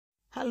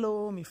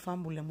Hello, mi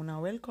fambule muna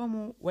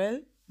welcome.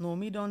 Well,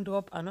 Nohmi don't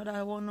drop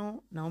another one.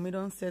 No. Naomi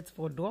don't set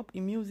for drop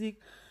in music.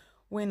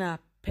 When a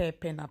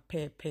pepe na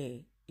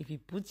pepe. If he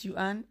puts you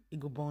on, it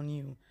go burn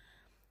you.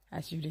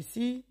 As you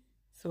see,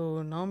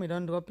 so Naomi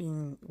don't drop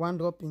in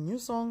new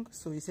song.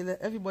 So he said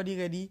let everybody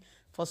ready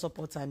for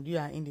support and you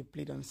are in the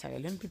play on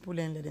silent people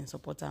and let them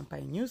support and buy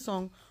a new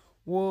song.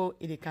 Whoa,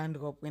 it can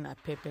drop when a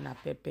pepe na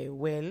pepe.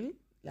 Well,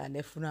 la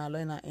lefuna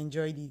alone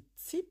enjoy the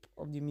tip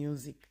of the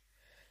music.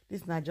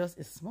 This is not just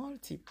a small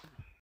tip.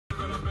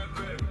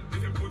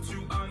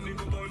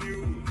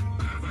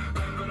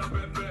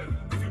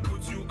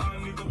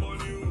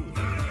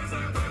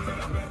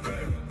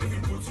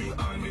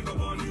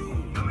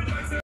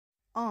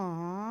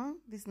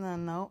 This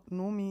now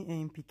Nohmi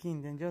and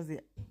Pekin.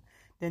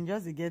 Then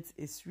just get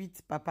a sweet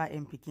papa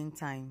and Pekin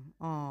time.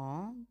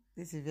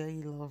 This is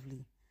very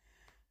lovely.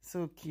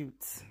 So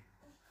cute.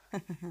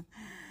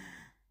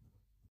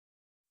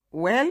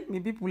 Well, me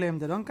people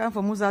they don't come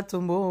for Musa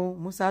Tombo.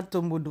 Musa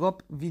Tombo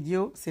drop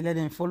video. Say let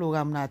them follow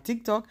him na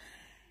TikTok.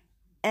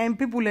 And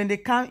people they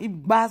come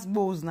it bass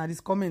balls na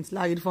these comments.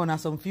 Like it for na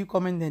some few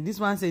comments. Then this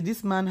one say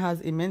this man has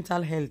a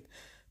mental health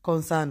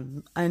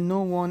concern and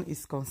no one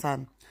is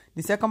concerned.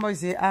 The second one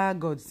say,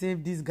 God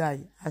save this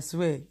guy. I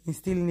swear he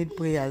still need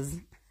prayers.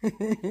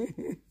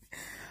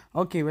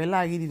 Okay, well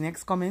I read the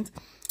next comment.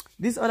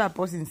 This other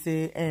person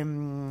say,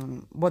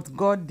 but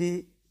God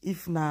they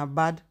if na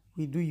bad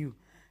we do you.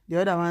 The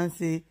other one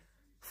say,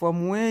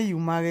 from where you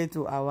married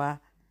to our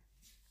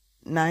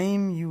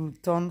Naim you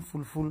turn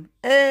full.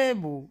 Hey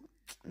bo,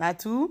 na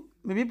two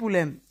maybe pull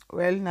them.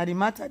 Well, na the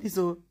matter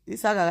so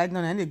this saga right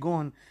now and they go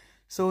on.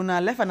 So now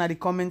left another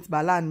comment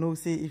Bala no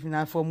say if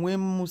na from when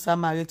Musa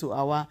married to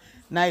our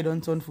now you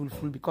don't turn full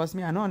because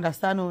me I don't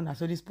understand no na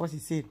so this person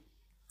say.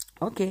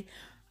 Okay.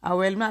 I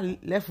will not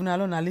left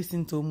alone and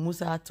listen to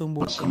Musa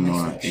Tombo.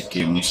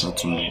 Okay, Musa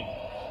Tombo.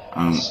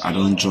 I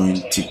don't join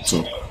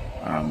TikTok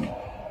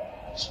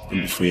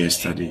before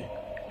yesterday.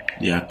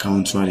 The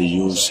account where they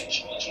use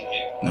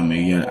na my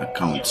real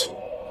account.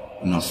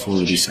 And I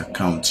follow this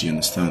account, you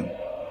understand?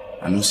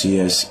 I know see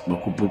yes,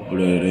 but people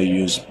they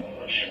use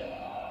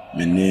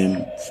my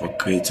name for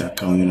create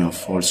account in a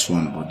false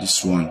one, but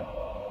this one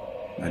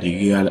na the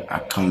real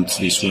account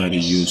this where they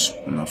use.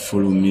 And I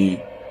follow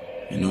me,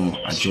 you know,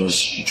 I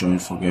just join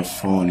for get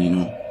fun, you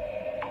know.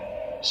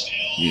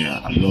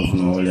 Yeah, I love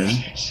all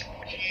that.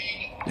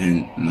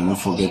 Then don't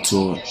forget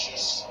to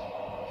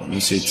I don't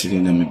say today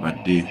na my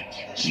birthday,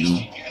 you know.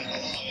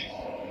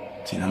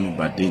 Today na my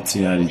birthday,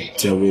 today I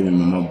tell where my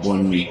mama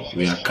born me,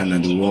 we are kind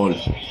of the world,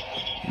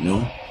 you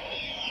know.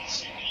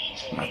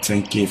 I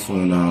thank you for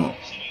now.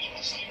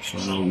 For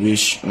now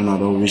wish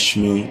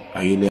me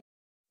I really.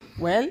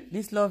 Well,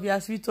 this love ya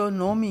sweet oh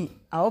Nohmi.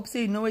 I hope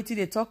say you know what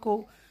they talk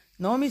oh.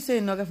 Nohmi say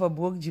you not for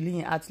broke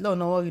Julian at law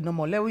no worry no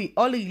more. Let we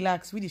all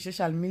relax with the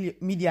social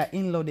media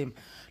in law them.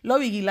 Let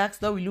we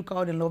relax, let we look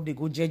how the love they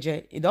go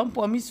jeje. It don't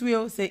promise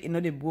we say you know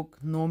they broke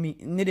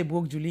Nohmi, no they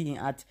broke Julian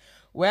at.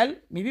 Well,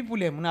 maybe people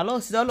them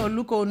when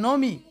look oh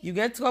Nohmi, you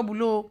get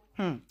trouble oh.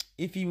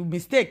 If you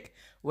mistake,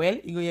 well,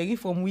 you go hear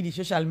from with the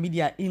social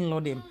media in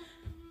law them.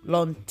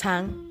 Long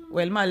time.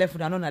 Well, my left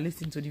would not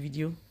listen to the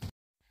video.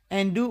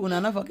 And do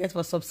not forget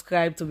to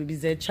subscribe to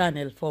BBZ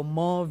channel for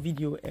more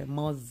video and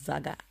more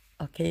zaga.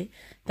 Okay?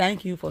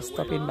 Thank you for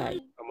stopping by.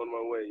 I'm on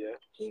my way, yeah?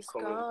 He's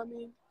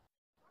coming.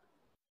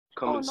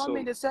 Coming Nohmi,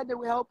 soon. they said they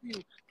will help you.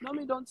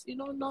 Nohmi don't, you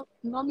know,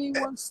 Nohmi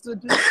wants to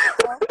do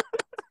stuff.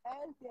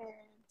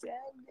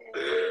 Tell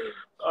them.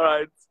 All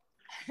right.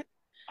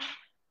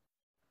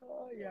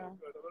 Oh, yeah.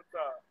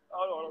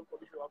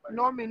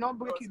 Nohmi, not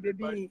break you,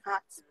 baby, in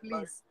heart,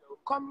 please.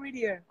 Come read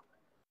here.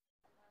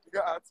 You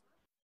got art?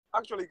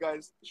 Actually,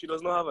 guys, she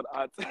does not have an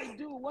art. I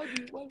do. What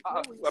do you want?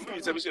 I'm going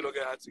to tell me she don't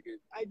get art again.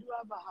 I do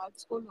have a heart.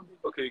 Oh, no, baby.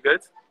 Okay, you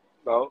get?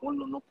 Now? Oh,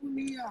 no, put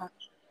me here.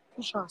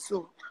 Push her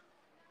so.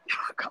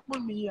 Come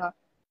on me here.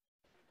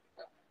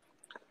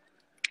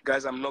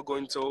 Guys, I'm not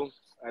going to.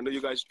 I know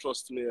you guys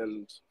trust me,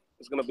 and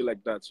it's going to be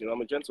like that. You know,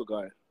 I'm a gentle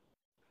guy.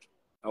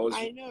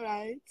 I know,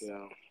 right?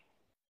 Yeah.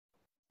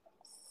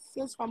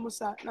 Says for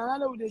Musa. Now,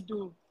 what do they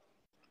do?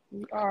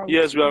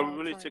 Yes, we are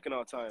really taking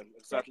our time.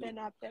 Exactly.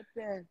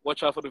 Pepe.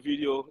 Watch out for the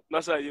video.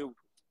 Nasa, you.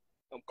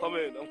 I'm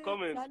coming.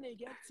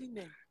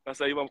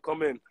 Nasa, you, I'm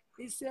coming.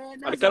 He said,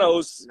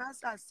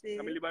 Nasa say,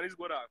 I'm a Lebanese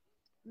brother.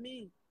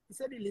 Me. He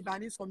said the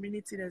Lebanese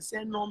community, they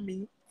say,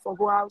 Nohmi, for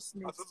go house.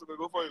 I thought we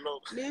go fall in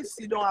love. Please,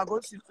 you don't go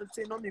to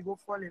say, Nohmi, go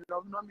fall in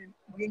love. Nohmi,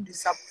 bring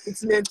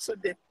disappointment to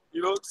them.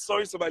 You know,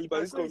 sorry to my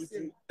Lebanese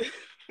community.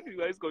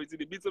 Lebanese community,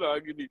 the beat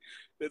that give me.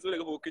 There's when they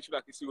go kitchen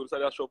like Kisigo, inside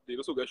that shop, they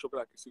also get shopping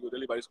like Kisigo, the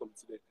Lebanese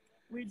community there.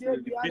 We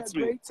did, we had a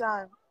great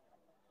time.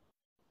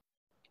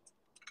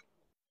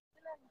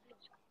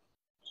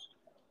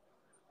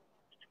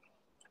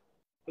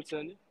 What's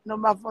your name?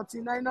 Number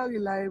 49, not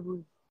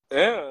reliable.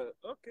 Yeah,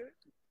 okay.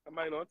 Am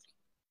I not?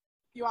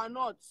 You are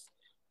not.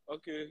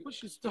 Okay. Who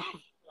should stop?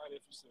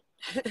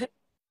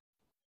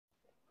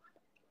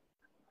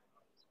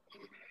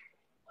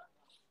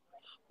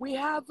 We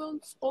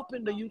haven't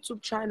opened the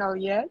YouTube channel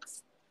yet.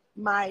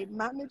 My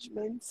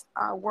management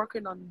are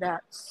working on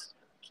that.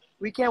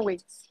 We can't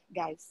wait,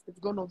 guys. It's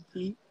gonna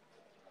be.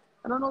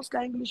 I don't know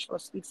Sky English for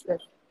speaks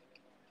left.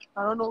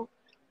 I don't know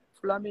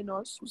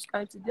Flaminos who's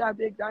kind to be a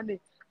big Danny.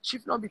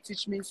 Chief not be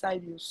teach me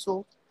inside you.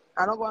 So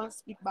I'm not gonna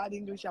speak bad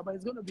English, but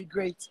it's gonna be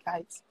great,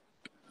 guys.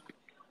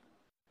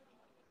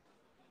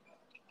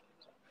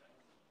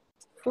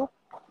 So,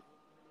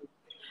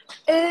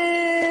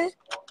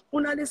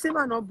 una the same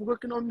man not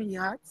broken on me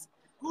heart.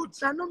 Good.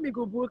 I know me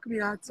go broke me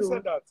heart too. Who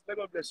said that? Let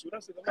God bless you.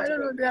 That's it. I don't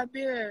know, they are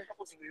there.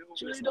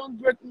 Actually, don't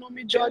break no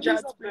me George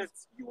heart,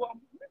 please. You are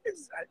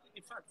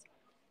in fact,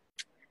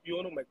 you're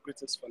one of my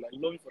greatest fans. I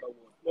love you for that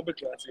word. No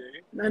break your heart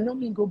here. I know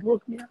me go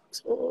broke me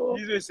heart. Oh.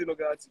 You say no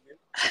heart again.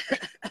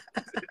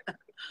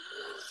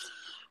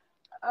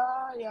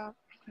 Yeah.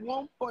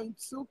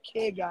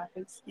 1.2K,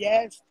 guys.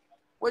 Yes.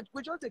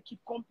 We just keep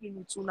company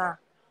with you now.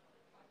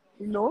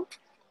 You know?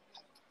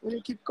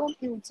 We keep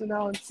company with you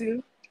now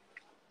until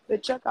they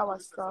check our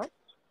stuff.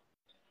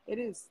 It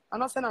is. I'm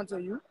not sending it to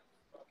you.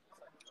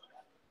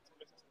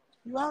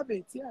 You have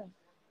it, yeah.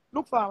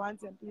 Look for our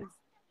item, please.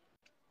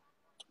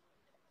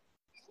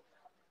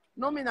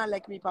 No me not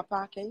like me,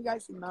 Papa. Can you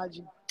guys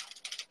imagine?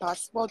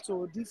 Passport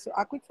or this.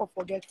 I quick for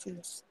forget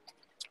things.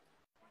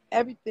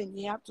 Everything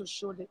you have to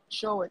show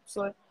it.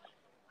 So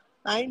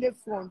I in the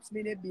front,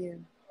 me the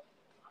being.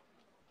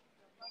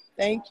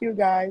 Thank you,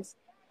 guys.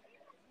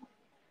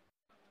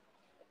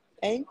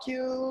 Thank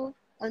you,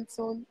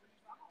 Anton.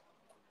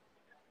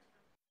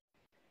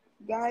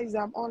 Guys,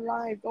 I'm on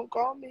live. Don't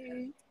call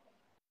me.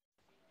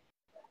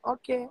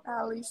 Okay,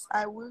 Alice,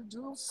 I will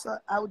do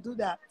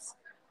that.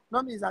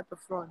 Nomi is at the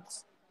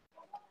front.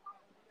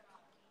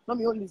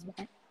 Nomi hold this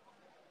back.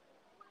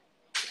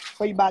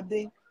 For your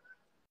birthday.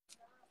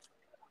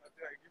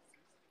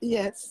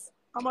 Yes.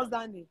 How much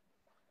that name?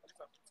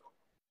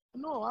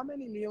 No, how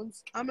many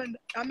millions? How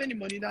many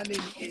money that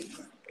name is?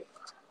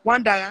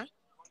 $1.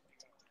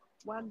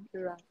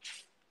 $1.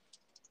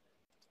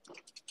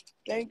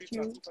 Thank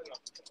you.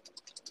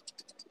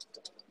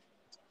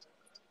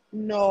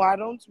 No, I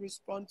don't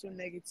respond to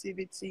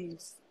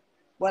negativities.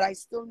 But I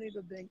still need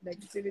to think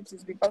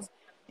negativities because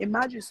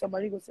imagine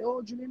somebody go say,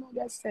 oh, Julie, no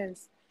get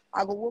sense.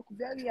 I go work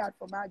very hard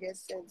for my get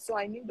sense. So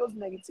I need those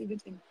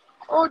negativity.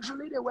 Oh,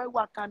 Julie, they wear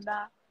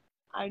Wakanda.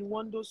 I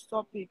want those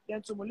topics.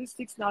 Then to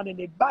Molistics now, then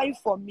they buy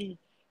for me.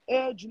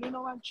 Hey, Julie,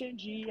 no one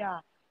change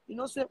here. You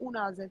know, say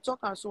Unas and talk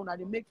and so on,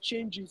 they make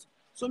changes.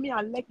 So me,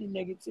 I like the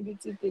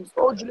negativity things.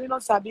 Oh, Julie,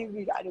 not sabi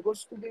read. I go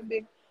school,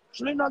 big.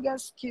 Julie, not get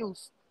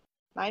skills.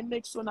 I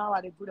make so now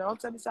I go. They don't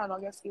tell me say I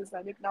don't get skills.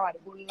 I make now I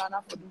go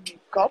learn for do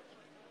makeup.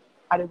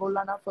 I go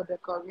learn for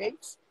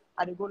decorate.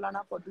 I go learn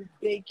for do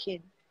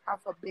baking, have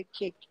a bake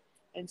cake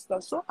and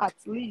stuff. So at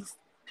least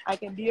I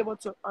can be able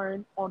to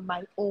earn on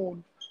my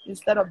own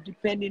instead of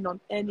depending on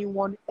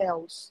anyone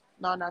else.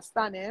 Now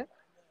understand, eh?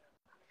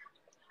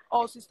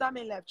 Oh, sister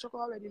me left. Choco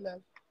already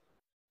left.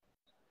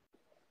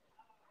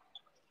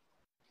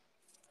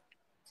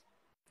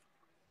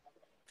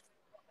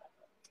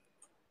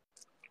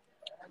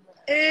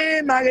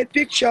 Hey, married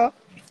picture.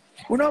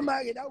 We're not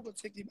married. I will go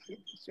take the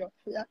married picture.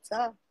 Yeah,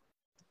 sir.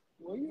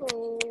 Oh,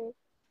 yo.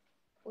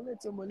 Only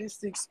to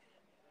Molistics.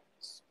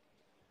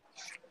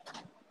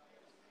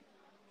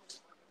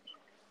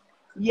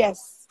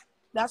 Yes,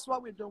 that's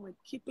what we're doing.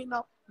 Keeping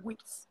up with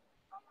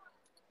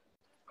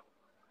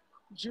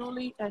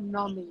Julie and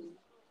Nohmi.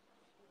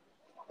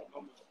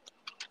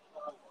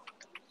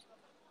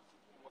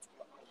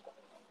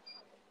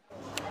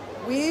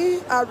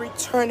 We are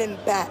returning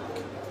back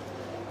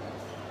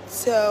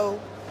to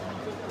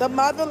the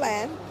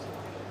motherland.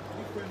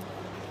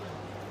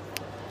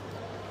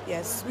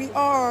 Yes, we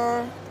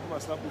are.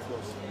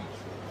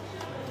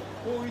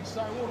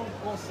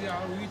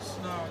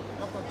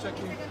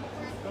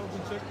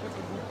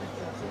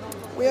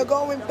 We are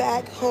going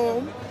back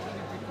home.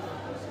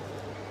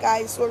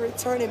 Guys, we're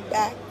returning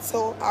back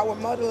to our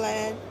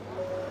motherland.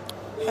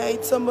 Hey,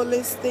 to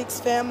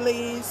Molistics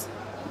families.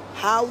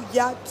 How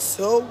y'all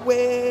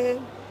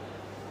doing?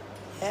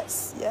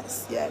 Yes,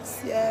 yes,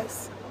 yes,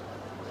 yes.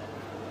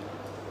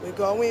 We're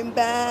going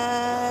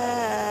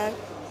back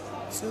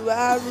to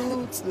our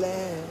roots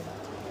land.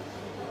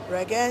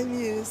 Reggae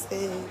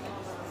music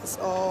is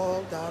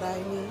all that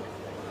I need.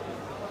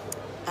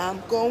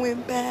 I'm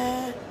going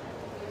back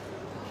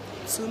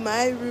to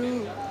my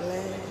root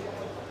land.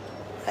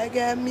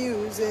 Reggae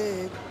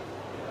music.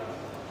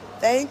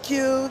 Thank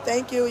you.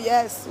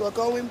 Yes, we're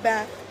going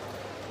back.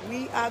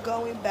 We are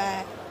going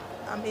back.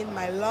 I'm in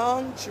my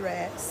long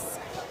dress.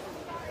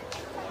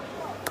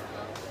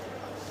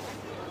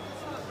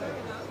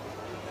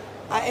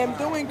 I am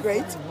doing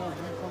great.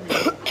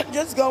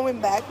 Just going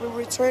back. We're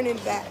returning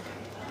back.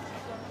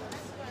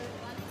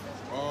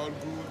 All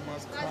good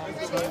must come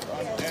to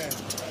an end.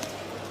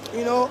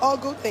 You know, all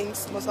good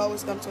things must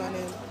always come to an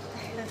end.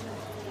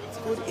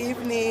 Good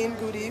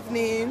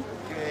evening.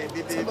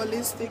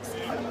 Symbolistics.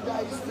 How you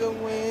guys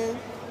doing?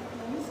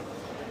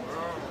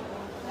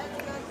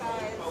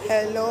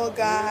 Hello,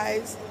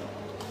 guys.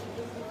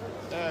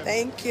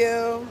 Thank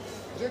you.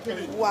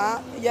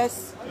 Wow.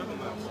 Yes.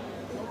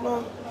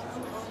 No.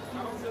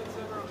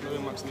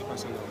 Max ni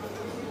personal.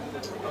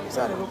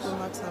 Sorry, go Pro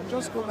Max now.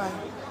 Just go by.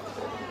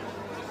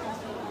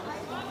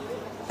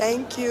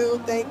 Thank you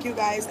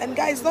guys. And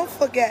guys, don't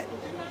forget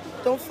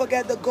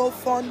the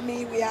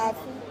GoFundMe. We have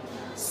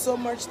so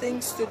much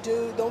things to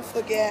do. Don't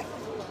forget.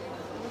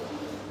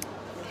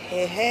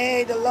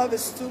 Hey, the love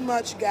is too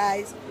much,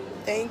 guys.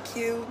 Thank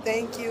you.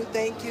 The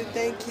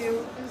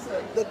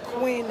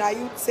queen, now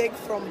you take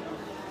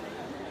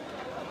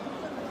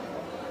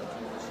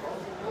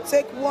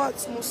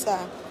what,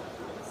 Musa?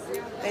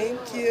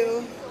 Thank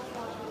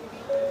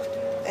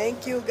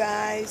you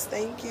guys.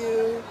 Thank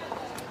you.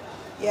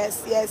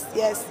 Yes.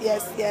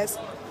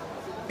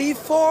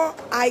 Before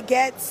I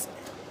get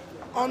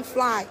on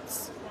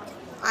flights,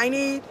 I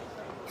need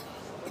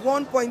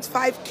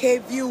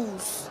 1.5k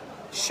views.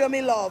 Show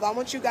me love. I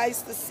want you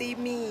guys to see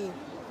me,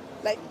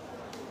 like,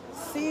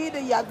 see the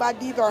Yagba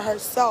Diva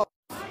herself.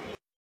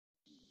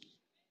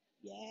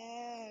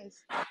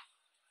 Yes.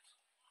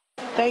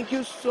 Thank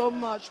you so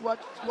much.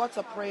 What's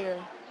a prayer?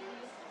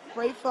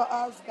 Pray for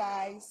us,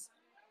 guys.